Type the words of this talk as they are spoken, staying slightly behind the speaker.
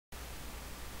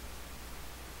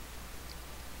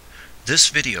This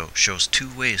video shows two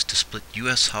ways to split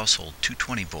US household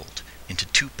 220 volt into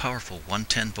two powerful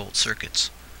 110 volt circuits.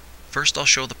 First I'll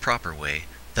show the proper way,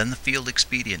 then the field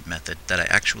expedient method that I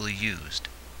actually used.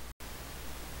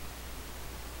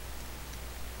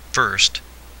 First,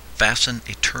 fasten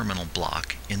a terminal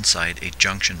block inside a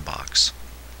junction box.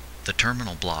 The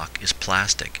terminal block is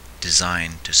plastic,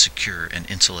 designed to secure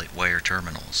and insulate wire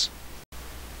terminals.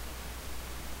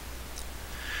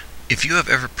 If you have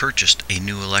ever purchased a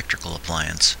new electrical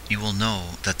appliance, you will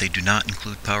know that they do not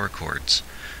include power cords.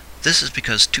 This is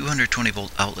because 220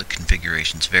 volt outlet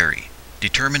configurations vary.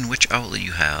 Determine which outlet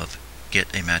you have,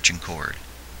 get a matching cord.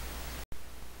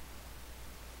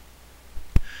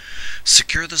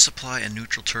 Secure the supply and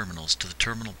neutral terminals to the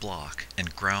terminal block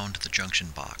and ground the junction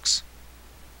box.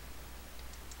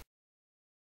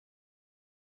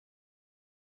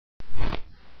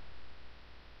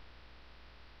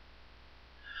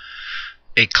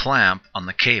 A clamp on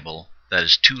the cable that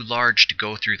is too large to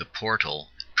go through the portal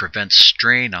prevents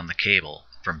strain on the cable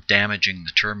from damaging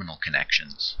the terminal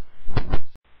connections.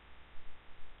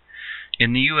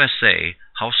 In the USA,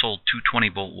 household 220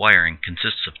 volt wiring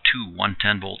consists of two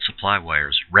 110 volt supply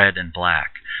wires, red and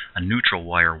black, a neutral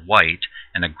wire, white,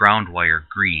 and a ground wire,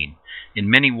 green. In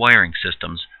many wiring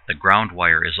systems, the ground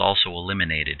wire is also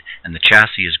eliminated and the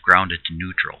chassis is grounded to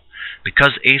neutral.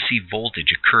 Because AC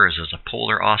voltage occurs as a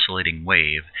polar oscillating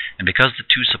wave, and because the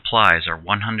two supplies are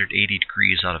 180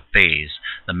 degrees out of phase,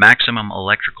 the maximum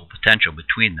electrical potential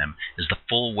between them is the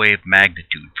full wave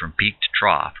magnitude from peak to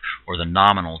trough, or the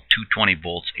nominal 220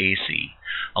 volts AC.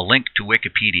 A link to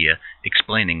Wikipedia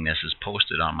explaining this is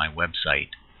posted on my website.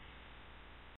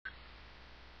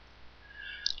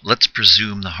 Let's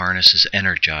presume the harness is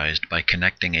energized by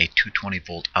connecting a 220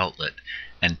 volt outlet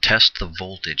and test the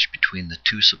voltage between the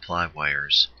two supply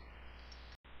wires.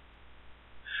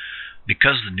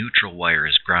 Because the neutral wire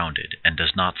is grounded and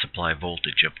does not supply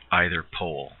voltage of either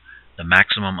pole, the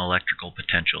maximum electrical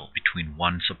potential between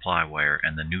one supply wire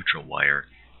and the neutral wire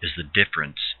is the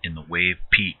difference in the wave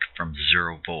peak from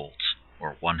 0 volts,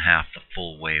 or 1/2 the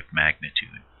full wave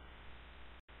magnitude.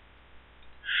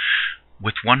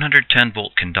 With 110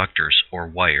 volt conductors or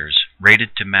wires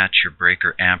rated to match your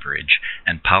breaker amperage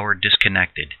and power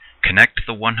disconnected, connect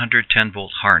the 110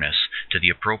 volt harness to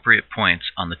the appropriate points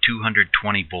on the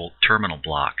 220 volt terminal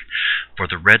block. For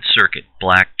the red circuit,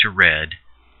 black to red,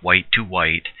 white to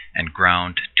white, and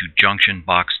ground to junction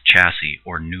box chassis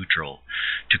or neutral.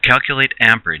 To calculate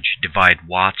amperage, divide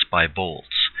watts by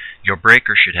volts. Your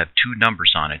breaker should have two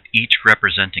numbers on it, each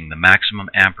representing the maximum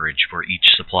amperage for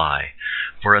each supply.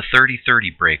 For a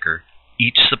 30-30 breaker,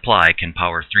 each supply can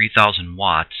power 3,000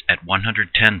 watts at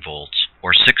 110 volts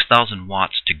or 6,000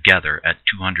 watts together at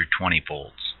 220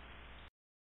 volts.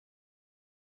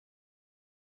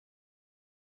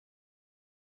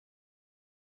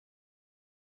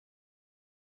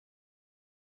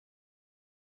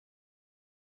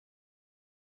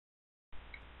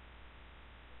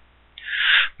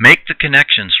 Make the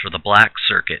connections for the black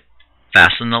circuit,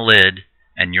 fasten the lid,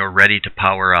 and you're ready to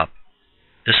power up.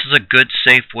 This is a good,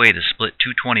 safe way to split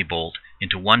 220 volt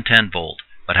into 110 volt,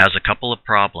 but has a couple of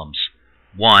problems.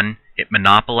 1, it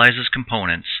monopolizes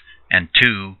components, and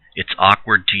 2, it's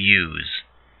awkward to use.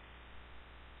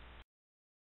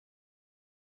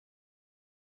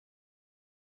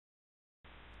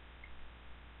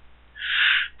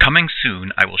 Coming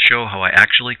soon, I will show how I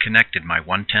actually connected my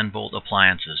 110 volt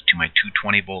appliances to my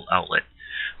 220 volt outlet.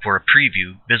 For a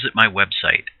preview, visit my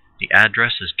website. The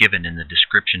address is given in the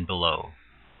description below.